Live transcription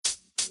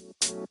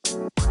Okay,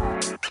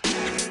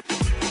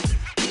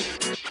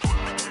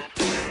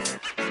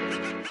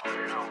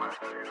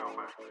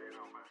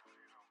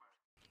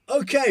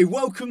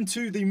 welcome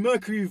to the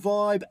Mercury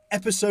Vibe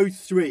episode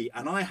 3,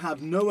 and I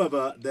have no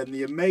other than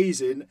the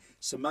amazing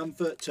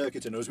Samatha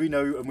Turkington, or as we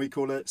know and we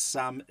call her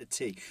Sam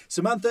T.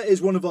 Samatha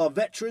is one of our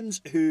veterans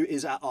who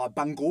is at our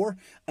Bangor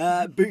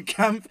boot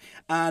camp,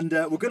 and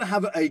we're going to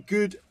have a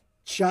good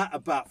chat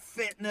about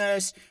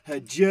fitness,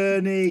 her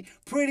journey,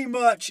 pretty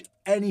much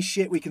any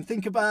shit we can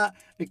think about,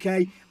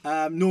 okay?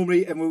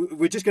 Normally, and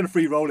we're just going to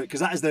free roll it because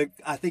that is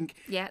I think,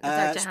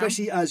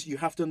 especially as you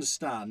have to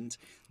understand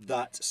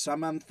that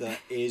Samatha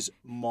is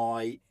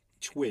my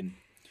twin.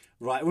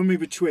 Right, when we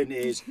were twin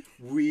is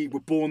we were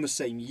born the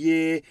same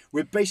year.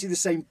 We're basically the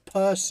same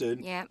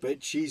person,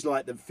 but she's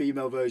like the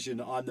female version,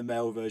 I'm the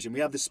male version. We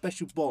have this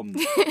special bond.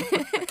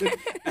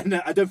 And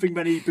I don't think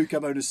many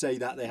bootcamp owners say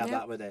that they have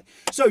that with it.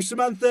 So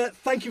Samatha,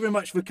 thank you very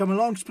much for coming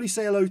along. Please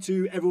say hello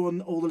to everyone,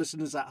 all the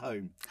listeners at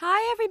home.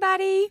 Hi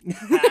everybody.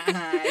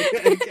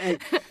 Hi. Okay.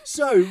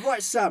 So,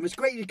 right, Sam, it's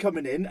great you're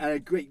coming in and a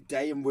great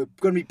day, and we're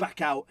going to be back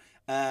out.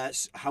 How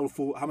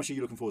much are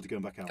you looking forward to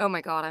going back out? Oh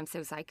my God, I'm so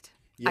psyched.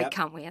 I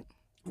can't wait.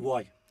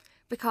 Why?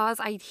 Because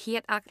I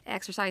hate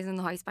exercising in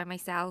the house by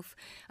myself,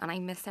 and I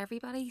miss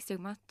everybody so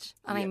much,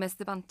 and I miss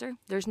the banter.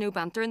 There's no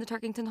banter in the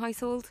Turkington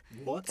household.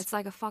 What? It's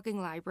like a fucking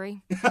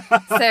library.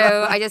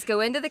 So I just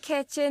go into the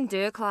kitchen,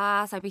 do a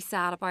class, I'd be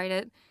sad about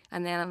it,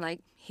 and then I'm like,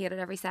 hate it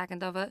every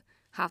second of it.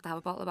 Have to have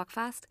a bottle of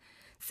Buckfast.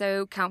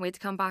 So can't wait to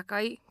come back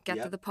out,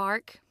 get to the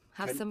park.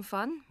 Have some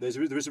fun.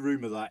 There is a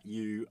rumour that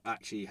you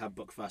actually have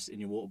Buckfast in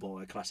your water bottle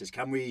at classes.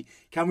 Can we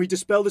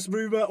dispel this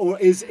rumour, or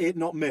is it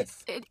not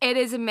myth? It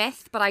is a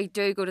myth, but I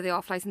do go to the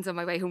off licence on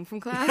my way home from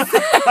class.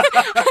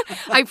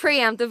 I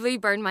preemptively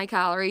burn my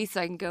calories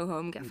so I can go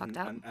home, get fucked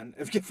up. And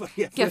get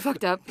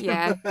fucked up,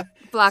 yeah.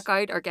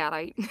 Blackout or get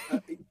out.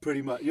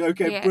 Pretty much.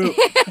 Okay, brilliant.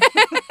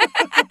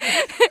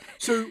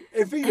 So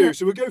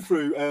we'll go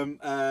through.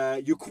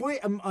 You're quite.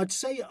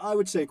 I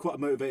would say quite a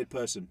motivated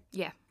person.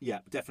 Yeah.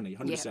 Yeah, definitely,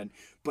 100%.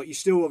 But you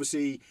still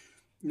obviously.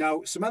 Now,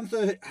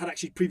 Samatha had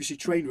actually previously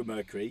trained with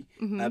Mercury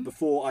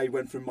before I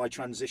went through my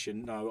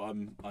transition. No,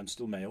 I'm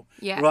still male.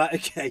 Yeah. Right.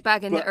 Okay.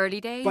 Back in the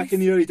early days. Back in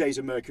the early days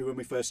of Mercury when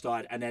we first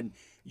started, and then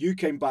you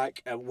came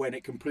back when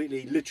it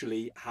completely,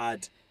 literally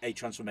had a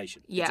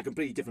transformation. Yeah. It's a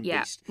completely different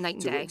beast.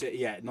 Night and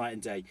day. Night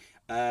and day.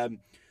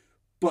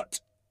 But.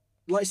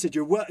 Like I said,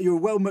 you're a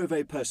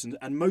well-motivated person,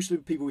 and most of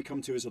the people we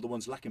come to are the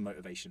ones lacking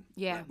motivation.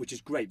 Yeah. Right? Which is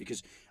great,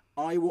 because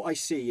what I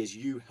see is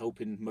you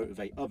helping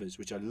motivate others,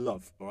 which I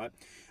love, all right?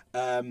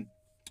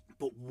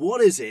 But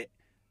what is it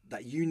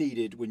that you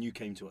needed when you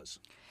came to us?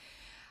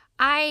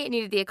 I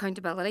needed the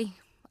accountability.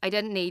 I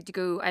didn't need to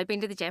go. I'd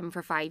been to the gym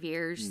for 5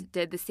 years,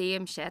 did the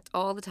same shit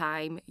all the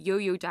time,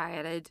 yo-yo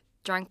dieted,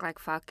 drank like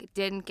fuck,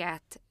 didn't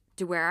get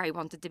to where I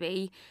wanted to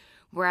be.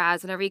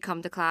 Whereas whenever you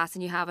come to class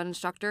and you have an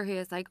instructor who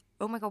is like,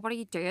 oh my God, what are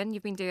you doing?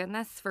 You've been doing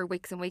this for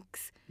weeks and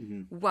weeks.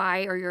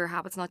 Why are your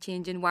habits not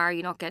changing? Why are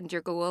you not getting to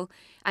your goal?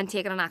 And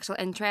taking an actual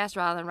interest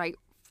rather than, right,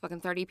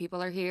 fucking 30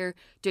 people are here,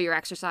 do your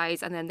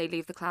exercise, and then they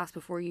leave the class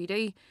before you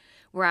do.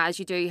 Whereas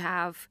you do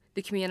have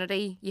the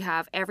community, you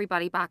have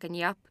everybody backing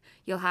you up.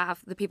 You'll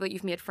have the people that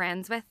you've made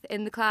friends with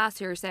in the class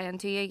who are saying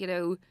to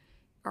you,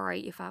 all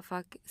right, you fat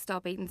fuck,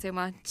 stop eating so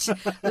much.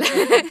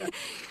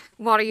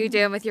 What are you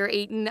doing with your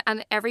eating?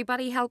 And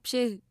everybody helps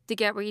you to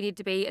get where you need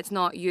to be. It's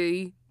not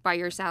you by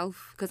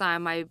yourself, because I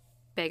am my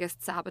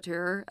biggest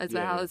saboteur as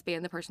well as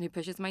being the person who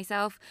pushes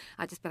myself.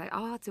 I'd just be like,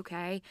 oh, it's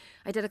okay.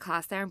 I did a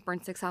class there and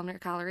burnt 600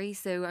 calories,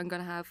 so I'm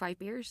going to have 5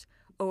 beers.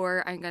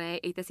 Or I'm going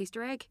to eat this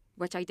Easter egg,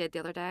 which I did the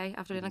other day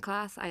after doing a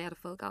class. I had a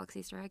full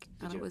Galaxy Easter egg,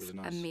 and it was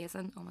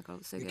amazing. Oh my God, it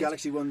was so good. The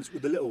Galaxy ones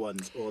with the little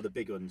ones or the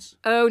big ones?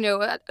 Oh no,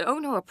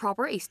 a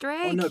proper Easter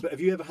egg. Oh no, but have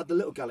you ever had the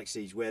little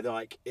Galaxies where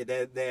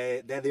they're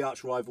the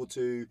arch rival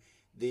to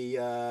the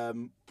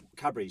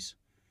Cadbury's?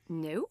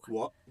 No.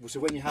 What? So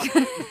when you have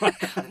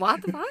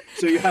what the fuck?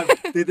 So you have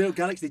the little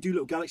Galaxy. They do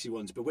little Galaxy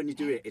ones, but when you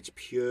do it, it's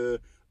pure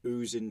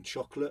oozing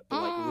chocolate,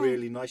 like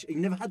really nice. You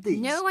never had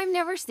these? No, I've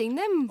never seen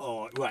them.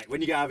 Oh, right.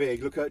 When you get out of here,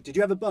 look. Did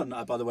you have a bun?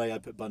 By the way, I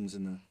put buns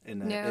in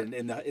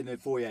the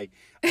foyer.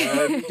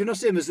 Do you not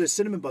see them? There's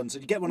cinnamon buns. So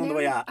you get one on the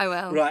way out. I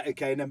will. Right.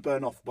 Okay, and then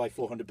burn off by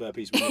 400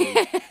 burpees. When you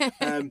leave.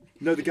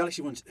 No, the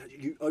Galaxy ones.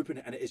 You open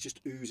it and it is just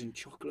oozing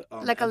chocolate.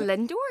 Like a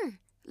Lindor.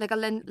 No,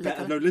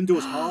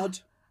 Lindor's hard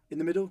in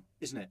the middle,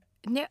 isn't it?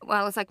 No,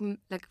 well, it's like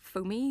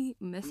foamy,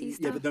 messy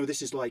stuff. Yeah, but no,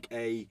 this is like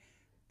a.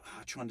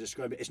 I'm trying to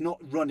describe it. It's not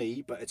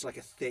runny, but it's like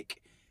a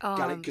thick.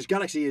 Because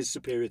Galaxy is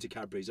superior to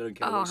Cadbury's. I don't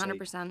care. Oh,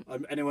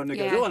 100%. Anyone that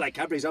goes, I like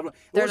Cadbury's.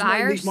 They're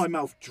liars. Leaves my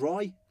mouth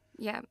dry.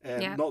 Yeah,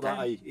 Not that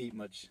I eat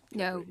much.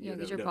 No,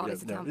 because your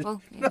body's a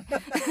temple.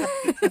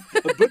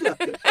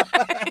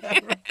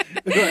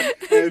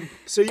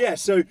 So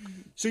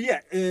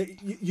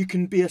you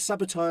can be a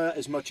saboteur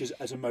as much as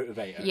a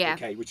motivator. Yeah.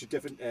 Okay, which is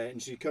different.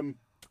 And so you come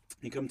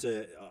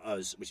to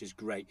us, which is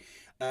great.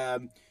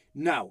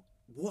 Now,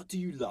 what do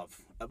you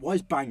love? Why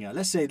is Bangor?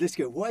 Let's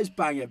go. Why is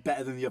Bangor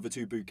better than the other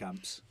two boot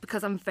camps?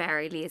 Because I'm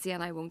very lazy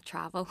and I won't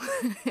travel.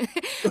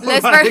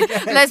 Right,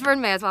 okay.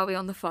 Lisburn may as well be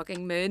on the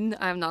fucking moon.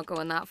 I'm not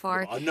going that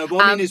far. No,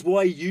 what I mean is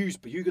why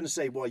but you're going to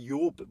say why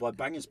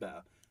Bangor's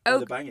better.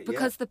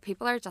 Because the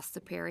people are just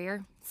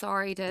superior.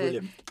 Sorry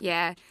to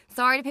Brilliant.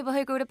 Sorry to people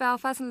who go to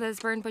Belfast and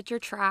Lisburn, but you're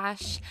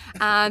trash.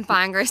 And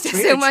Bangor's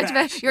just so much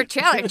better. You're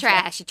trailer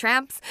trash, you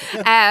tramps.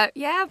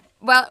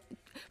 Well,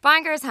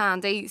 Bangor is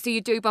handy, so you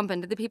do bump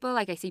into the people.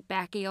 Like I see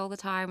Becky all the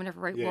time whenever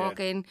we're out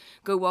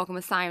go walking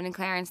with Simon and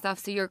Claire and stuff.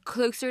 So you're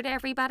closer to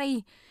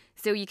everybody.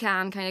 So you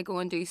can kind of go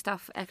and do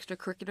stuff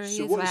extracurricularly as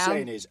well. So what you're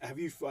saying is, have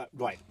you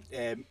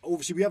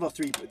obviously we have our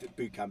 3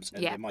 boot camps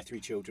and my 3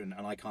 children,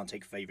 and I can't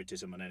take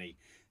favouritism on any.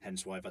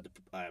 Hence why I've had to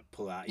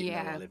pull out,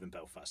 even though I live in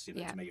Belfast, to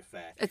make it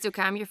fair. It's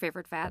okay. I'm your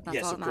favourite vet.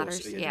 That's all that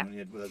matters.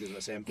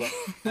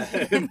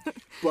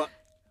 But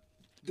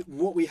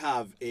what we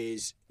have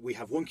is we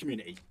have one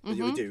community.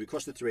 We do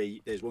across the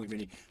 3. There's one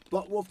community,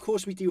 but of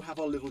course we do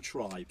have our little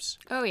tribes.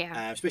 Oh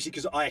yeah. Especially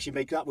because I actually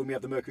make that when we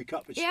have the Mercury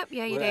Cup. Which, you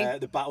do.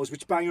 The battles,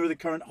 which Bangor are the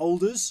current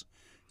holders.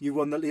 You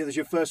won that was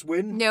your first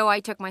win. No, I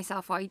took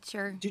myself out.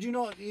 Sure. Did you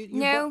not?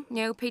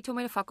 No. Pete told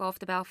me to fuck off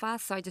to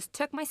Belfast, so I just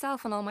took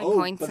myself and all my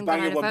points. But and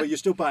Bangor got out won, of it. but you're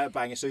still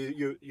Bangor, so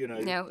you know.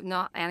 No,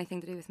 not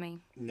anything to do with me.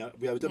 No,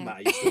 it doesn't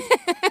matter.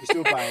 You're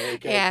still Bangor,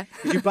 okay? Yeah.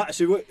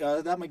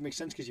 That might make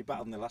sense because you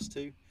battled in the last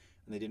 2 and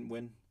they didn't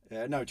win.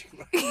 No.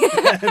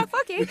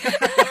 Fuck you.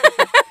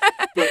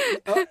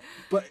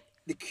 But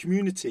the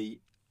community,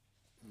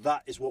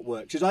 that is what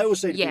works. Because I always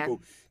say to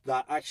people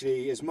that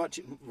actually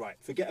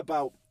forget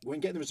about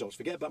when getting the results,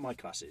 forget about my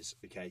classes,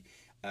 okay?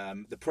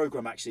 The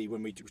programme actually,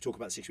 when we talk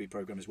about the 6-week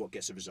programme, is what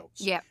gets the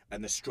results. Yeah.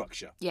 And the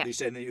structure. Yeah. You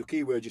say your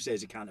key word you say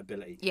is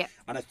accountability. Yeah.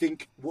 And I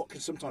think what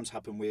can sometimes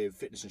happen with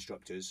fitness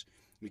instructors,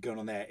 we going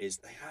on there, is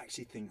they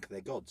actually think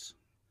they're gods.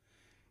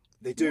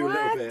 They do a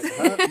little bit.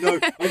 Huh? No,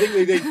 I think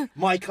they think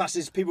my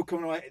classes, people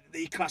come away,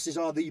 the classes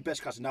are the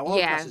best classes. Now, our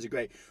classes are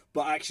great,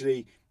 but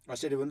actually, I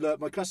said to them, look,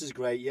 my classes are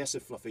great, yes,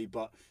 they're fluffy,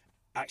 but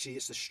actually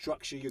it's the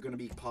structure you're going to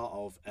be part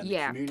of and the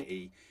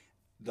community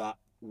that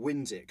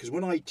wins it. Because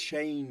when I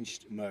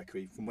changed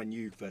Mercury from when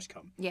you first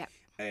come,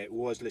 it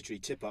was literally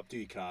tip up, do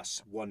your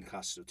class, 1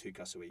 class or 2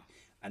 classes a week.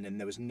 And then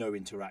there was no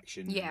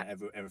interaction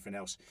and everything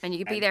else. And you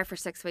could be there for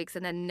 6 weeks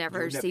and then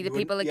never see the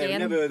people again.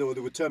 Yeah, or they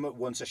would turn up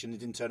one session and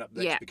didn't turn up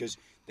the next because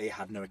they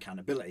had no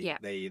accountability. Yeah.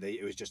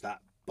 It was just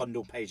that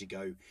bundle pay as you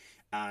go.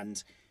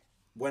 And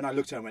when I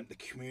looked at it, I went, the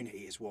community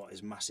is what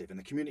is massive. And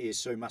the community is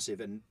so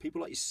massive. And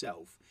people like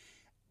yourself,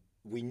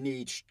 we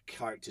need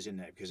characters in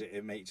there because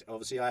it makes,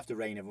 obviously I have to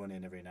rein everyone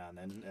in every now and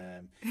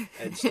then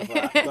and stuff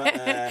like that.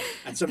 But,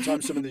 and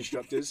sometimes some of the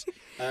instructors.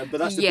 But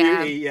that's the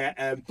beauty.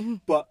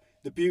 But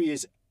the beauty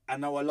is,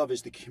 and now I love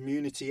is the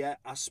community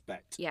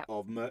aspect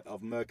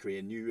of Mercury,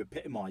 and you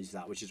epitomise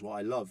that, which is what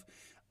I love.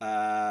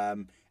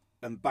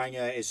 And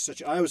Bangor is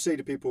I always say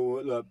to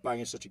people, look,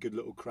 Bangor is such a good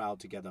little crowd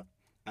together.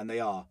 And they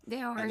are.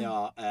 And they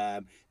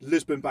are.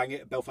 Lisbon,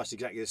 Bangor, Belfast,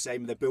 exactly the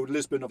same.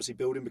 Lisbon, obviously,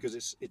 building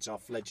because it's our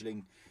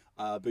fledgling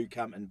boot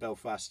camp, and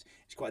Belfast,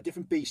 it's quite a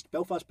different beast.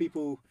 Belfast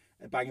people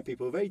and Bangor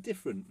people are very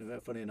different.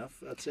 Funny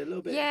enough, I'd say a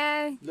little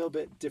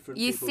bit different.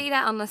 You see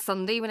that on a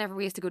Sunday whenever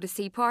we used to go to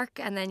Sea Park,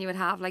 and then you would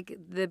have like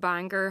the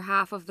Bangor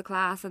half of the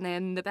class and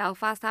then the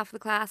Belfast half of the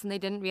class, and they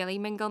didn't really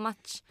mingle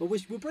much. But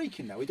we're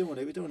breaking now. We don't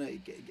want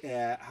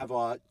to have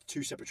our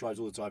 2 separate tribes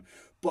all the time.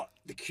 But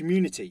the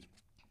community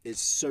is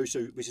so.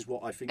 Which is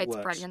what I think works.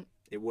 It's brilliant.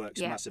 It works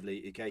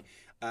massively. Okay,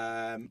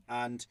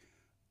 and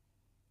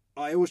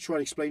I always try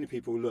to explain to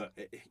people, look,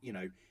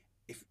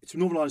 if to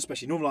Northern Ireland,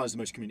 especially Northern Ireland is the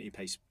most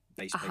community-based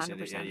place.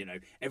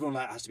 Everyone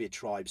has to be a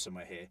tribe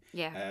somewhere here.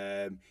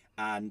 Yeah.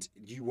 And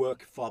you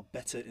work far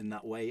better in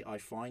that way, I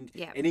find.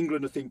 Yeah. In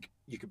England, I think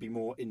you could be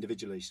more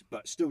individualist,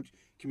 but still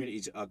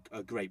communities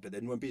are great, but they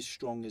won't be as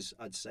strong as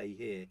I'd say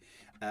here.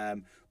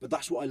 But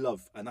that's what I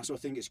love, and that's what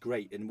I think is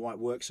great, and why it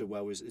works so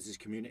well is this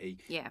community.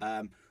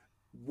 Yeah.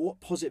 What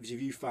positives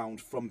have you found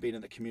from being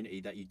in the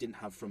community that you didn't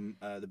have from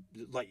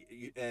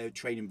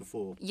training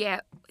before?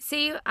 Yeah.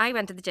 See, I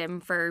went to the gym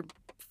for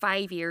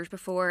 5 years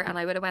before, and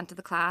I would have went to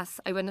the class.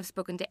 I wouldn't have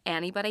spoken to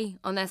anybody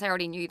unless I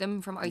already knew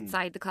them from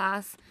outside the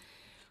class.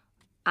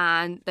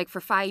 And like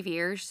for 5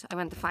 years, I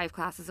went to 5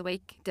 classes a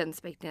week, didn't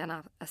speak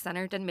to a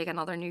sinner, didn't make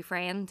another new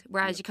friend.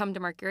 Whereas you come to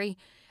Mercury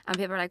and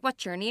people are like,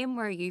 what's your name?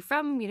 Where are you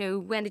from?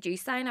 When did you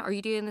sign it? Are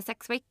you doing the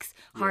 6 weeks?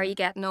 How are you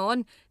getting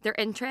on? They're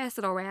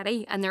interested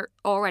already, and they're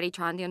already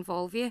trying to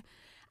involve you.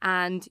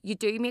 And you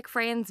do make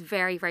friends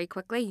very, very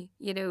quickly,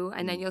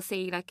 and then you'll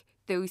see like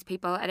those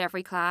people at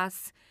every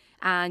class.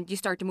 And you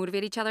start to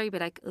motivate each other. You'll be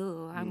like,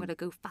 oh, I'm going to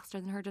go faster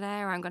than her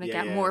today, or I'm going to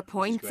get more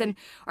points.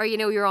 Or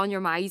you're on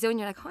your my zone.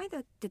 You're like, how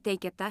did they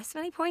get this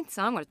many points?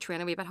 So I'm going to train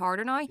a wee bit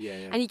harder now.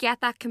 And you get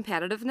that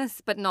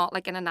competitiveness, but not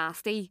like in a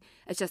nasty.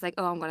 It's just like,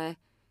 oh, I'm going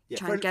to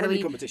try and get a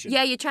wee competition.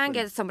 Yeah, you try and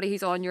get somebody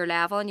who's on your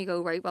level, and you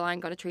go, right, well, I'm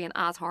going to train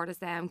as hard as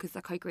them because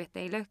look how great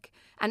they look.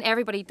 And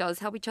everybody does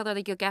help each other.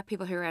 Like you'll get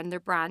people who are in, they're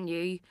brand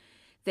new.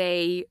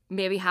 they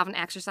maybe haven't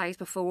exercised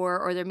before,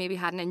 or they maybe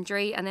had an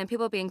injury, and then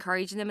people will be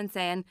encouraging them and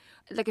saying,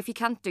 like, if you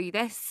can't do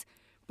this,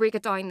 break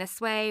it down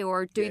this way,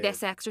 or do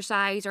this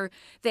exercise, or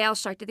they'll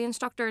shout to the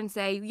instructor and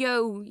say,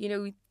 yo, you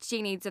know,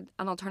 she needs an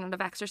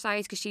alternative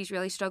exercise because she's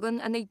really struggling.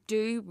 And they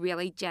do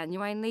really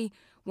genuinely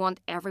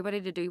want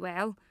everybody to do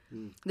well.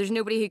 There's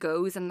nobody who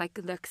goes and like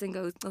looks and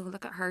goes, oh,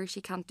 look at her,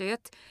 she can't do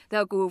it.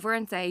 They'll go over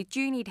and say,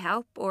 do you need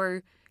help?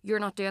 Or you're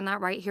not doing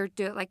that right here,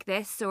 do it like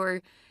this,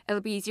 or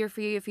it'll be easier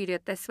for you if you do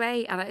it this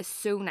way. And it is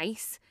so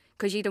nice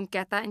because you don't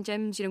get that in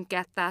gyms. You don't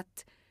get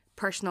that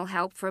personal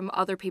help from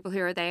other people who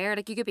are there.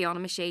 Like, you could be on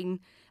a machine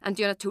and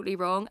doing it totally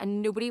wrong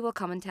and nobody will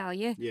come and tell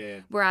you.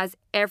 Whereas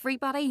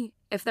everybody,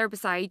 if they're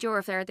beside you or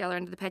if they're at the other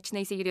end of the pitch and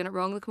they see you doing it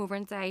wrong, they'll come over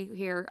and say,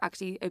 here,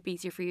 actually it'd be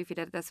easier for you if you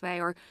did it this way,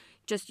 or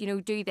just, you know,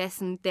 do this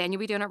and then you'll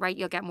be doing it right,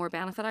 you'll get more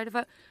benefit out of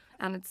it.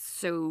 And it's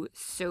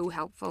so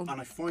helpful. And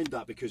I find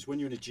that because when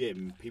you're in a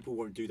gym, people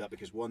won't do that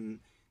because, one,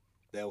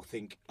 they'll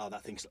think, oh,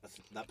 that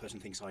person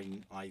thinks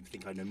I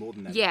think I know more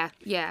than them.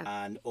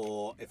 And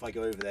or if I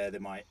go over there, they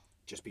might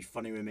just be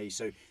funny with me,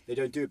 so they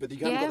don't do it. But you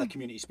haven't got that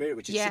community spirit,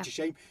 which is such a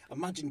shame.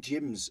 Imagine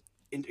gyms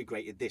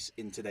integrated this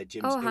into their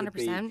gyms. Oh,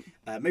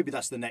 100%. Maybe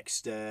that's the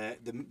next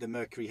the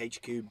Mercury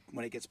HQ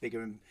when it gets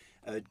bigger and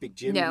big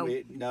gym.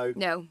 No.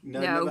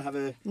 Never have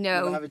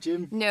a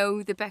gym.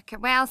 No, the boot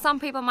camp. Well, some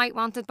people might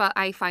want it, but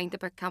I find the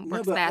boot camp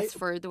works best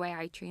for the way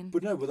I train.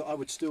 But no, I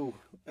would still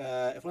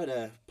if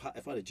I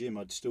had a gym,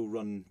 I'd still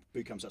run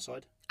boot camps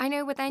outside. I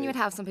know, but then you would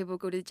have some people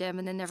go to the gym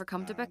and then never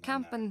come to boot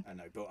camp. I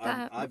know, but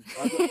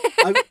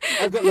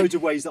I've got loads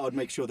of ways that I'd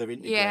make sure they're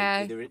integrated.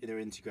 Yeah. They're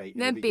integrated.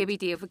 And then Baby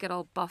Dave would get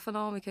all buff and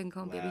all. We couldn't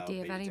call him Baby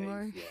Dave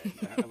anymore.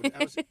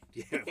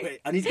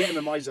 I need to get him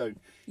in my zone.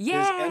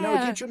 Yeah.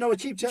 I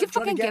keep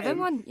trying to get him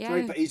one.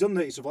 Yeah. But he's on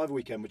the Survivor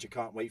weekend, which I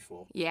can't wait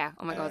for. Yeah.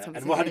 Oh my God.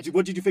 And what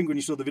did you think when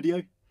you saw the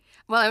video?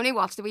 Well, I only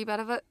watched a wee bit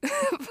of it.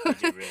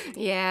 Did you really?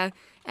 Yeah.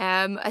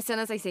 As soon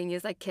as I seen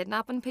you like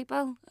kidnapping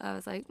people, I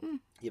was like,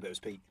 Yeah, but it was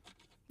Pete.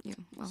 Yeah,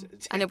 well,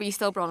 I know, but you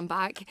still brought him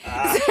back.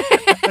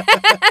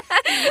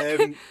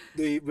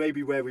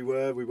 Maybe where we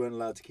weren't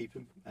allowed to keep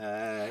him.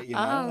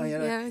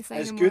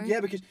 It's good. Yeah,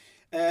 because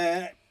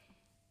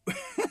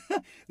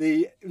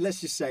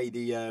let's just say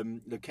the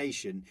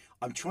location.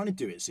 I'm trying to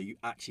do it so you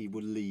actually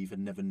will leave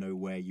and never know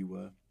where you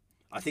were.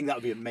 I think that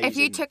would be amazing. If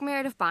you took me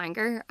out of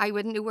Bangor, I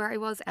wouldn't know where I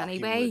was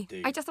anyway.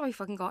 I just thought we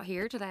fucking got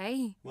here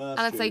today. Well,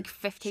 and it's like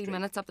 15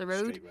 minutes up the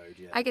road. Straight road,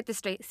 yeah. I get the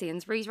straight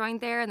Sainsbury's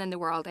round there and then the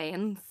world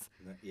ends.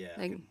 Yeah.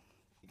 Like,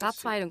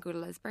 that's why I don't go to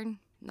Lisburn.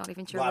 Not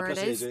even sure where it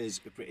is. It is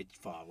pretty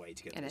far away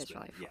to get to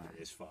Lisburn. It is really far. Yeah,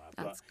 it is far.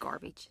 That's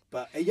garbage.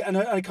 But and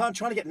I can't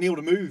try to get Neil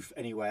to move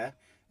anywhere.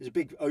 There's a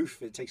big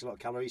oath. It takes a lot of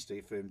calories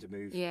for him to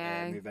move.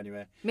 Move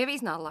anywhere. Maybe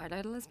he's not allowed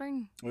out of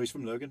Lisburn. Well, he's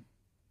from Logan.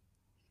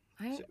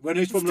 When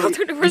he's from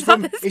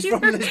Lisbon. He's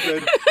from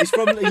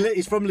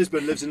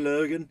Lisbon, lives in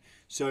Logan.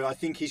 So I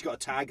think he's got a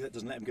tag that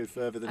doesn't let him go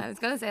further than. I was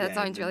going to say that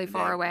sounds really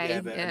far away.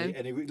 Yeah, but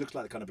and he looks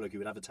like the kind of bloke who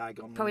would have a tag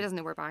on. Probably doesn't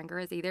know where Bangor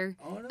is either.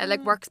 Oh, no. It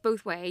like works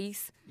both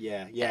ways.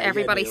 Yeah.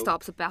 Everybody Neil,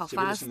 stops at Belfast.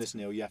 So listen to this,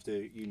 Neil.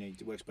 You need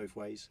to work both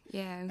ways.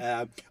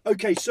 Yeah.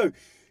 Okay, so.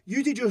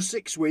 You did your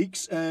 6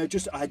 weeks.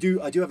 I do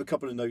have a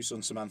couple of notes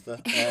on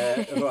Samantha.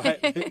 Right.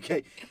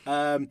 Okay.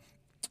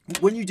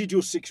 When you did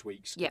your 6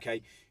 weeks. Yep.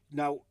 Okay.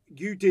 Now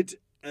you did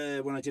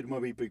when I did my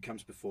wee boot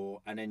camps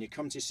before, and then you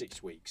come to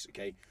 6 weeks.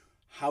 Okay.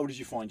 How did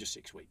you find your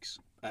 6 weeks?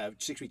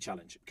 6 week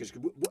challenge, because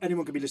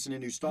anyone could be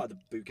listening who started the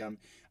boot camp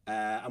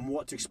and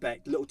what to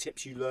expect. Little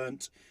tips you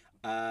learnt,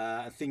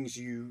 things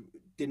you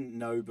didn't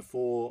know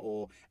before,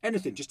 or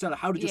anything. Just tell her,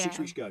 how did your 6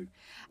 weeks go?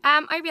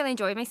 I really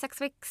enjoyed my 6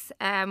 weeks.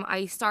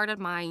 I started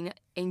mine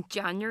in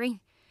January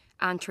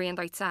and trained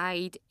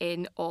outside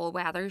in all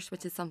weathers,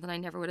 which is something I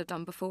never would have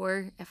done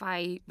before. If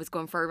I was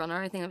going for a run or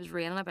anything, it was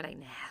raining, I'd be like,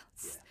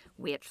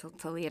 wait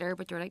till later.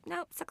 But you're like,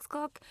 no, 6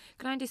 o'clock,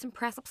 can I do some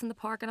press ups in the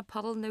park in a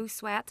puddle, no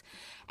sweat,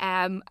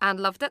 and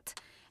loved it.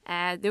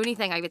 The only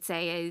thing I would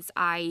say is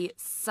I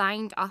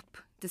signed up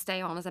to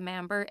stay on as a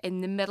member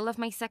in the middle of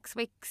my 6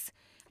 weeks,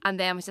 and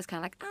then was just kind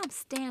of like, I'm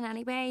staying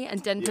anyway,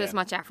 and didn't put as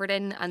much effort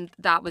in, and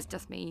that was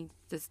just me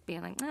just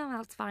being like, oh, well,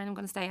 it's fine, I'm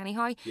going to stay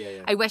anyhow.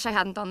 I wish I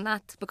hadn't done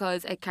that,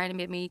 because it kind of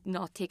made me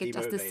not take it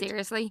just as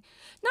seriously.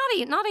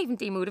 Not even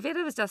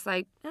demotivated, it was just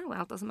like, oh,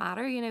 well, it doesn't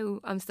matter,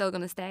 I'm still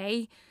going to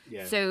stay.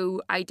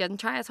 So I didn't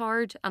try as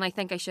hard, and I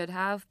think I should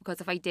have,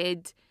 because if I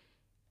did,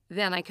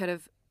 then I could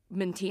have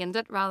maintained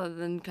it rather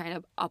than kind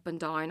of up and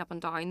down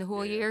the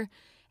whole year.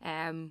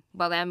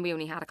 Well, then we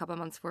only had a couple of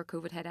months before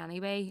COVID hit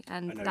anyway,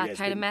 and that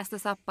kind of messed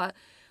us up. But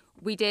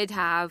we did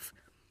have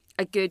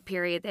a good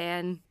period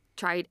then,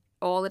 tried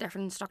all the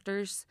different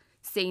instructors,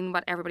 seen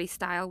what everybody's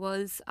style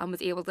was, and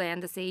was able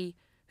then to see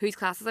whose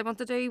classes I want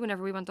to do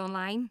whenever we went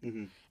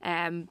online.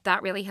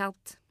 That really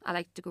helped. I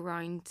like to go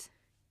around,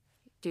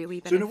 do a wee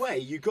bit. So in a way,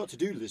 you got to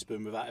do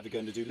Lisbon without ever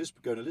going to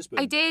Lisbon.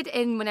 I did,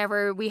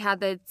 whenever we had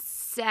the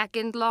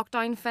second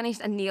lockdown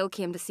finished and Neil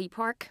came to Sea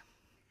Park.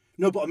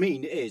 No, but I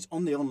mean, it is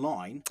on the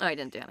online. I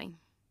didn't do any.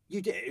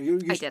 You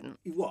did? I didn't.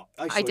 What?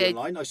 I saw you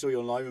online. I saw you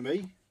online with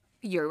me.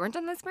 You weren't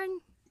in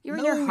Lisbon? You're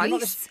in your you're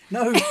not house.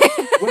 no,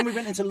 when we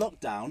went into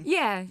lockdown,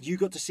 Yeah. you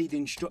got to see the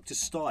instructor's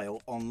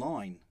style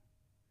online.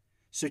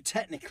 So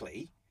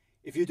technically,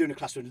 if you're doing a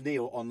class with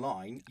Neil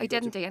online... I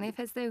didn't do any of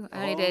his, though.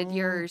 I only did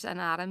yours and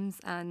Adam's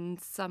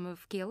and some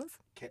of Kayla's.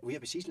 We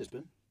have a Seas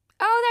Lisbon.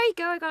 Oh, there you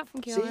go. I got it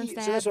from Kayla See,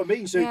 instead. so that's what I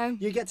mean. So Yeah.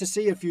 you get to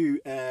see a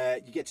few.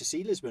 You get to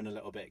see Lisbon a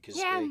little bit because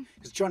Yeah.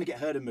 trying to get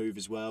her to move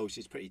as well.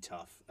 She's pretty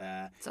tough.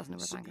 Doesn't know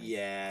what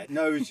yeah.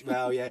 No.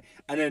 Well, yeah.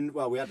 And then,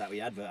 we had that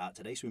advert out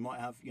today, so we might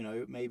have,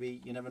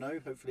 maybe, you never know.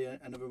 Hopefully,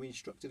 another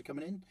instructor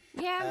coming in.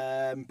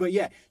 Yeah. But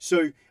yeah.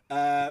 So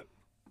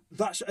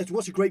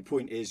what's a great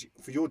point is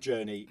for your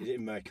journey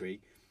in Mercury.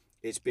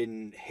 It's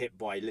been hit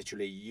by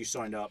literally you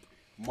signed up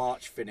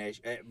March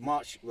finish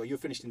March. Well, you're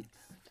finished in.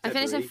 I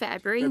finished in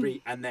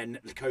February. And then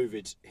the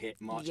COVID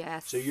hit March.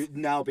 Yes. So you've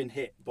now been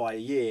hit by a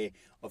year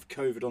of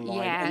COVID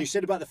online. Yeah. And you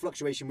said about the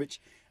fluctuation, which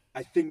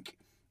I think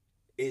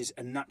is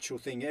a natural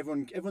thing.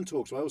 Everyone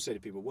talks. I always say to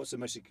people, what's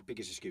the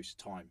biggest excuse?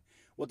 Time.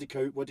 What did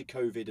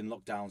COVID and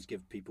lockdowns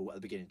give people at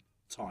the beginning?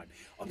 Time.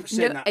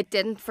 No, it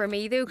didn't for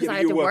me, though, because I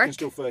had you to were work. working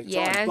still for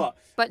time,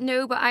 but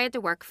I had to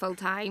work full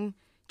time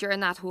during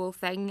that whole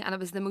thing, and it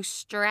was the most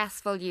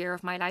stressful year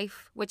of my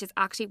life, which is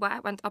actually why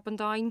it went up and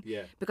down.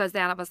 Yeah. Because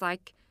then it was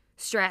like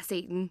stress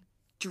eating,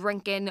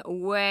 drinking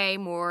way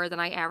more than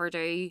I ever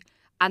do,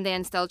 and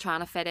then still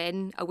trying to fit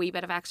in a wee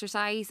bit of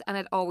exercise, and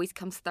it always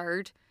comes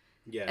third.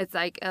 Yeah. It's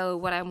like, oh,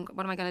 what am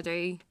I gonna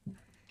do?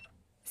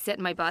 Sit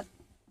in my butt,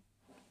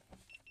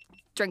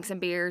 drink some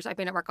beers. I've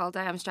been at work all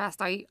day. I'm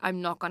stressed out.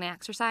 I'm not gonna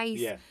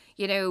exercise. Yeah.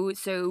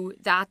 So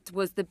that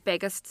was the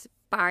biggest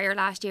barrier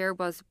last year,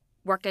 was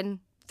working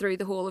through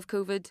the whole of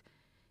COVID.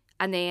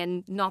 And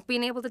then not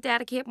being able to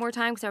dedicate more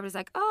time, because I was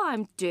like, oh,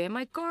 I'm doing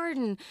my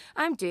garden.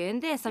 I'm doing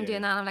this. I'm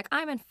doing that. And I'm like,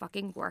 I'm in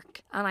fucking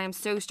work. And I am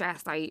so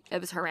stressed out. It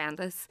was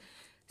horrendous.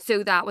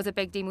 So that was a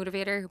big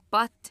demotivator.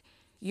 But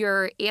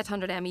your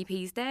 800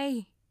 MEPs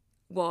day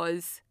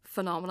was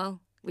phenomenal.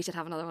 We should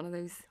have another one of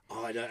those.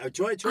 Oh, I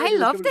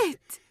loved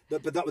it.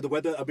 But that with the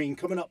weather, I mean,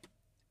 coming up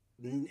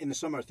in the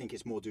summer, I think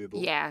it's more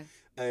doable. Yeah.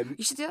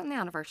 You should do it on the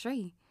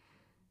anniversary.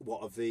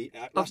 What, of the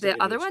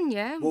other one,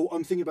 yeah. Well,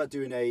 I'm thinking about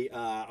doing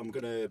I'm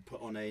going to put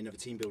on another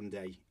team building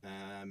day,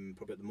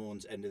 probably at the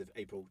Morns, end of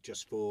April,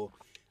 just for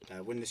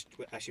when this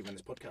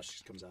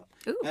podcast comes out.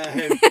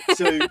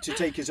 So to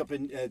take us up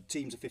in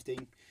teams of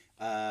 15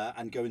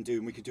 and go and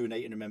we could do an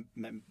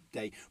 800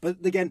 day.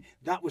 But again,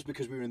 that was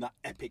because we were in that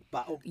epic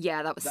battle.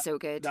 Yeah, that was so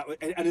good.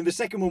 And in the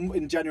second one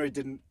in January,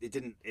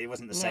 it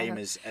wasn't the same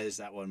as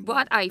that one.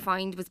 What I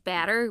found was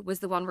better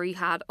was the one where you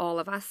had all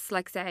of us,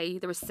 like say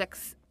there were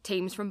 6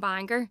 teams from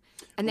Bangor,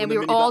 and then we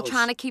were all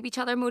trying to keep each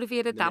other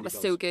motivated. That was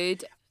so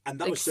good. And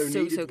that was so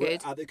needed. So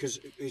good.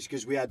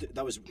 Because we had,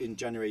 that was in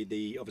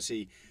January,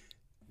 obviously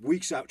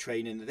weeks out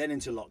training, then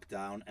into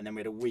lockdown, and then we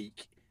had a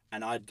week.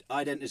 And I'd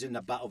entered in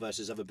that battle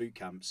versus other boot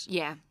camps.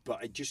 Yeah.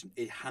 But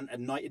it hadn't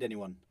ignited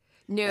anyone.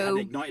 No. It hadn't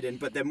ignited in.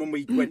 But then when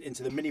we went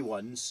into the mini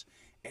ones,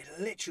 it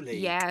literally...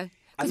 Yeah.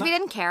 Because we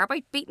didn't care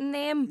about beating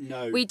them.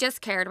 No. We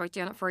just cared about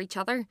doing it for each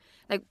other.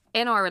 Like,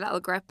 in our little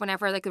group,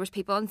 whenever there was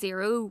people on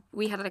zero,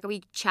 we had like a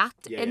wee chat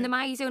in the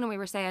my zone, and we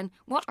were saying,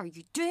 what are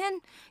you doing?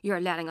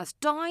 You're letting us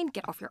down.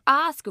 Get off your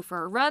ass. Go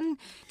for a run.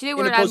 Do you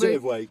know in a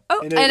positive way.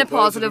 Oh, in a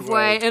positive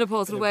way. In a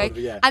positive way.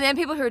 Yeah. And then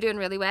people who were doing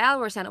really well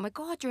were saying, oh my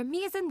God, you're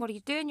amazing. What are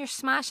you doing? You're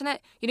smashing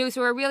it. So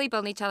we're really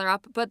building each other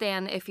up. But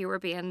then if you were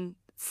being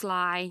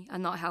sly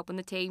and not helping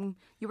the team,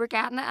 you were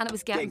getting it, and it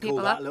was getting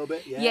people up a little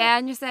bit. Yeah,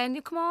 and you're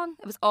saying, come on.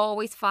 It was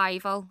always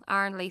Fievel,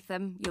 Aaron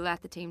Latham, you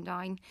let the team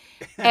down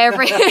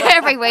every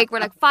week.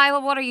 We're like,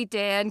 Fievel, what are you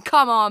doing?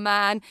 Come on,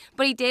 man.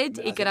 But he did.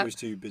 I he got up. He was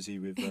too busy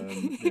with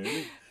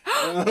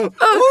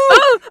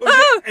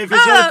if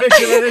it's on a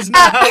picture, it is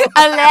now.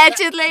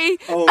 Allegedly.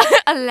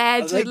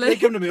 Allegedly. They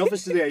come to my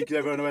office today because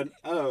everyone went,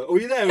 oh, were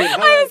you there? I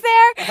was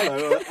there.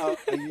 Hello,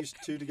 are you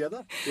 2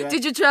 together? Yeah.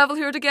 Did you travel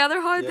here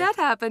together? How did that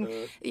happen?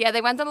 Yeah,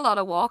 they went on a lot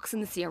of walks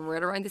in the same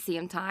route around the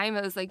same time.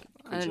 It was like,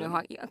 I don't know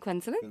how, a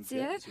coincidence?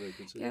 Yeah. It's a very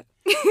coincidence.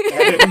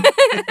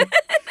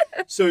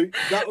 So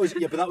that was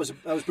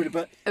brilliant.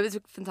 But it was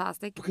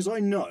fantastic. Because I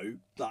know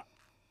that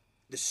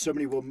there's so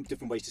many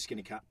different ways to skin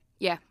a cat.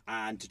 Yeah.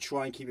 And to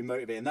try and keep him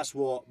motivated. And that's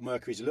what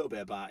Mercury's a little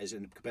bit about, is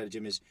in compared to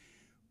Jim, is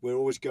we're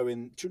always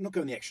not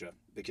going the extra,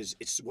 because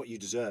it's what you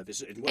deserve.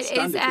 It's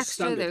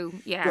extra though,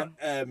 yeah.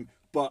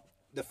 But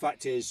the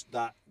fact is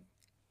that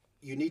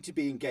you need to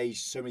be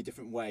engaged so many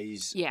different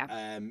ways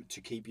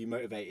to keep you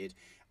motivated.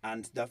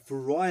 And that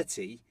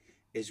variety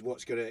is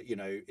what's going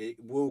to, it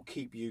will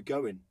keep you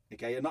going.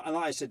 Okay. And like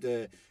I said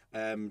to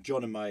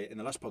John in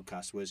the last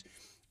podcast, was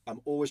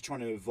I'm always trying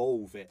to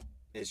evolve it.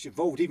 It's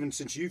evolved even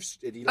since you've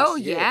studied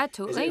last year. Yeah,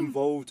 totally. It's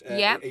evolved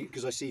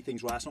because I see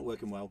things that's not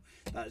working well.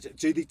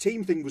 So the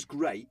team thing was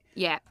great.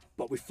 Yeah.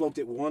 But we flogged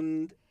it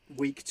 1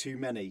 week too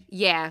many.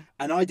 Yeah.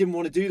 And I didn't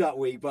want to do that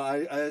week,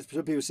 but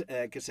some people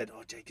said,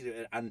 "Oh, Jake,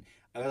 and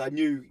I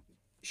knew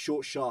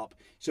short, sharp.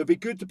 So it'd be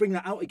good to bring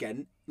that out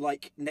again,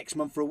 like next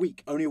month for a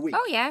week, only a week.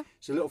 Oh, yeah.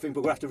 So a little thing,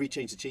 but we'll have to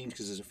rechange the teams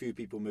because there's a few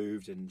people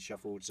moved and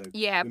shuffled. So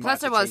Yeah, we might plus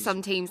have there to was change.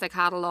 some teams that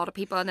had a lot of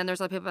people, and then there's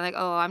other people like,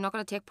 oh, I'm not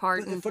going to take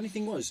part. But the funny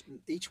thing was,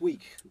 each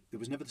week there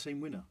was never the same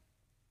winner.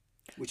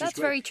 Which That's is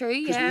great. very true,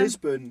 yeah.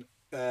 Because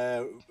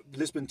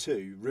Lisbon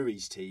 2,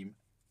 Rui's team,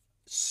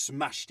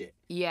 smashed it.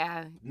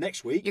 Yeah.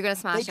 Next week You're going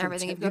to smash they come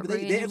everything. tenth. You've got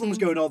Rui in your Everyone was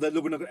team. going, oh, they're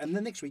looking, and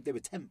then next week they were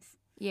 10th.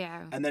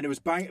 Yeah. And then it was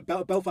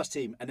Belfast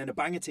team, and then a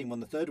Bangor team won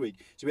the third week.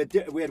 So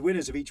we had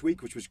winners of each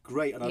week, which was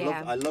great, and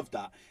I loved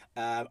that.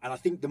 And I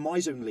think the My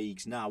Zone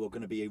leagues now are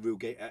going to be a real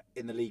game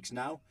in the leagues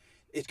now.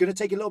 It's going to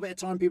take a little bit of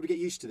time for people to get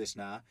used to this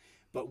now,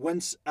 but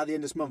once at the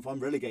end of this month I'm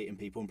relegating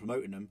people and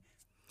promoting them,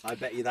 I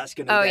bet you that's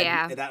going to. Oh,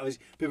 yeah. That was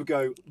people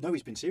go. No,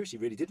 he's been serious. He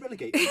really did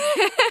relegate me.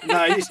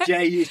 No, it's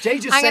Jay. It's Jay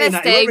just I'm saying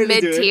going to that. He won't stay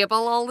really do it. mid-table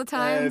all the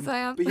time. So I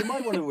am. But you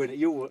might want to win it.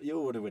 You'll want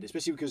to win it,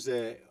 especially because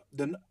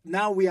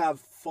now we have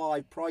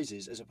 5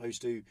 prizes as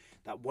opposed to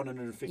that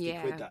 150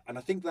 quid. And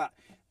I think that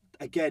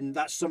again,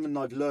 that's something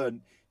I've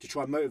learned to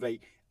try and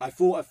motivate. I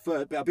thought at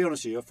first, but I'll be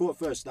honest with you, I thought at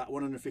first that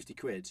 150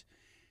 quid,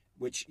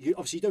 which you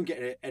obviously don't get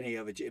at any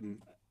other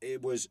gym,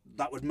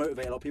 that would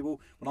motivate a lot of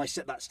people. When I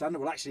set that standard,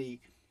 well,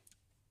 actually,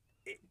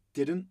 it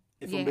didn't.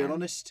 If I'm being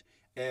honest,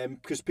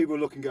 because people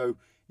look and go,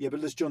 yeah,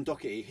 but there's John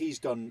Doherty. He's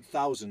done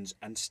thousands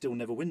and still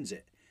never wins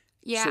it.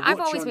 Yeah, So I've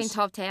what always been chance-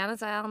 top 10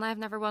 as well, and I've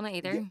never won it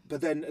either. Yeah,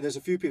 but then there's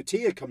a few people.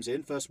 Tia comes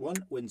in, first one,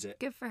 wins it.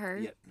 Good for her.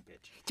 Yeah,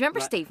 bitch. Do you remember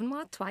Right. Stephen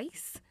won it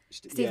twice?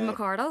 Stephen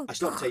McCardle.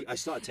 I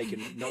started taking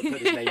not putting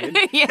his name in.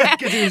 Yeah.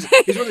 Because he's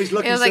one of these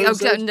lucky It was like, oh,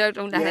 so-and-sos.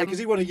 don't let Yeah, him. because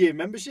he won a year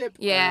membership.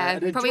 Yeah,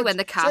 and then probably George- win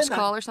the cash saying that,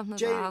 call or something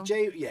as well.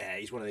 Yeah,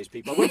 he's one of those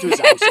people. I went to his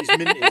house. He's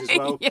minted as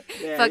well.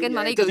 Yeah, fucking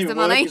money it doesn't goes even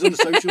to money. work, he's on the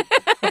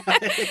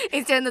social.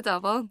 He's doing the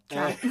double.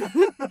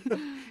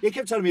 He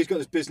kept telling me he's got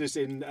this business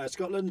in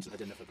Scotland. I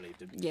didn't know if I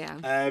believed him.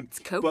 Yeah. It's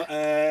coke. But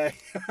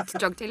It's a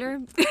drug dealer.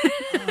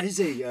 is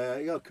he?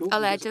 Yeah, cool.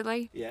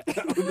 Allegedly. Yeah.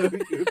 Oh,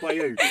 no, by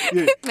you?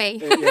 You. Me.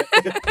 Yeah.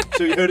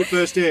 So you heard it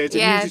first here. It's a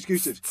news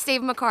exclusive.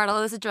 Stephen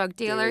McCardle is a drug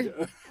dealer.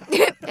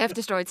 If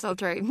destroyed, still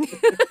true.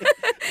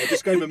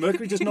 Disclaimer: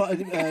 Mercury does not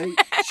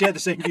share the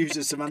same views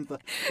as Samantha.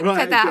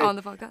 Right, Put that on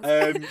the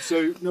podcast.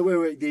 So no,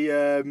 wait.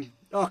 The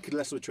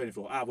let's look training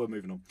for. We're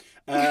moving on.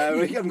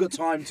 We haven't got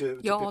time to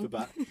Yawn.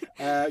 pip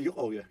about. You're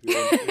on.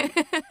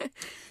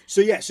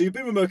 So you've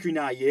been with Mercury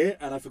now a year,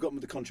 and I've forgotten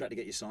the contract to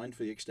get you signed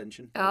for the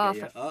extension. Oh,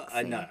 Okay, for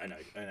I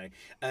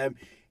know.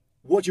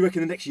 What do you reckon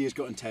the next year's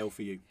got entail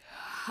for you?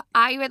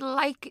 I would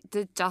like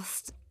to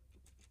just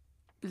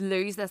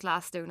lose this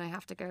last stone. I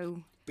have to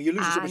go. But you're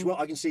losing so much And weight.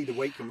 I can see the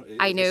weight.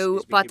 I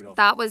know, but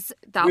that was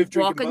that with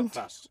drinking walking.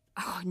 Buckfast.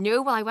 Oh,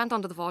 no, well, I went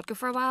on to the vodka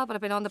for a while, but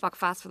I've been on the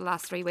Buckfast for the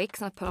last 3 weeks,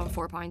 and I've put on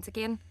 4 pounds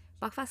again.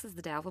 Buckfast is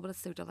the devil, but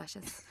it's so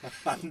delicious.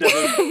 I've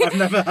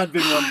never had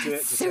been one to it.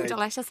 To So say.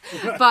 delicious.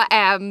 But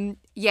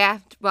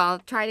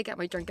try to get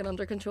my drinking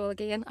under control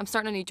again. I'm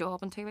starting a new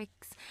job in 2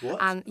 weeks.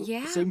 What? And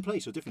yeah, Same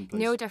place or different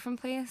place? no, different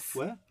place.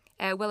 Where?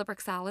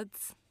 Willowbrook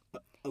Salads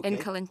Okay. in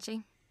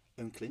Calinchi.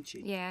 In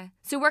Clinchy. Yeah,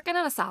 so working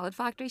in a salad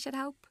factory should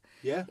help.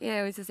 Yeah.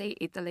 Yeah, it's just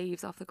eat the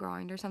leaves off the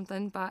ground or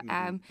something. But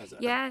As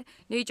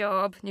new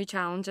job, new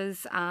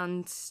challenges,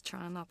 and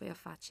trying not be a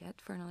fat shit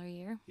for another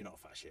year. You're not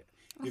a fat shit.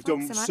 Oh, You've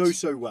done thanks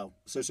so well.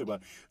 So well.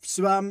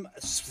 Sam,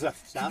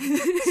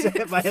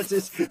 my head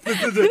is,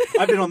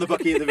 I've been on the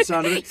bucket at the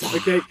sound of it.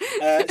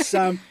 Okay.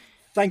 Sam,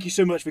 thank you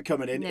so much for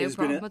coming in. No It has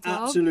been an problem at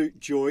all. absolute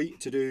joy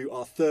to do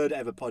our 3rd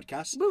ever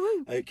podcast.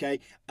 Woo-woo. Okay.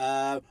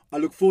 I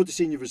look forward to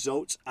seeing your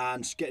results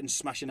and getting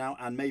smashing out,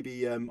 and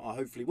maybe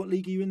hopefully, what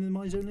league are you in the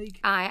My Zone League?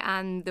 I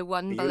am the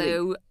one Are you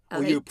below elite?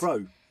 Or you're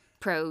pro?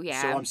 Pro,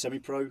 yeah. So I'm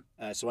semi-pro.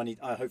 So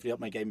I hopefully up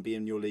my game, be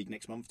in your league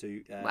next month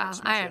to. Well, smash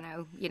I it. don't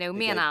know. You know,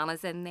 me and Okay.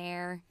 Anna's in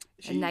there,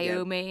 She- and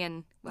Naomi,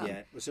 and well,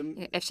 Yeah. Well, some,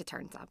 if she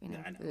turns up, you know,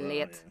 I know, well,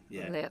 late,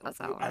 yeah. late.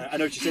 That's all. I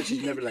know she said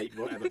she's never late,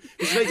 whatever.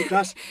 She's late to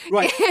class.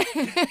 Right.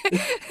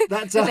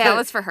 That's The bell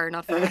is for her,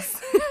 not for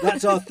us.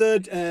 That's our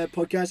 3rd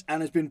podcast,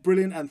 and it's been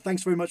brilliant. And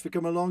thanks very much for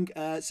coming along.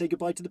 Say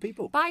goodbye to the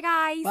people. Bye,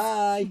 guys.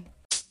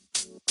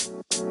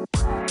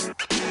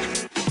 Bye.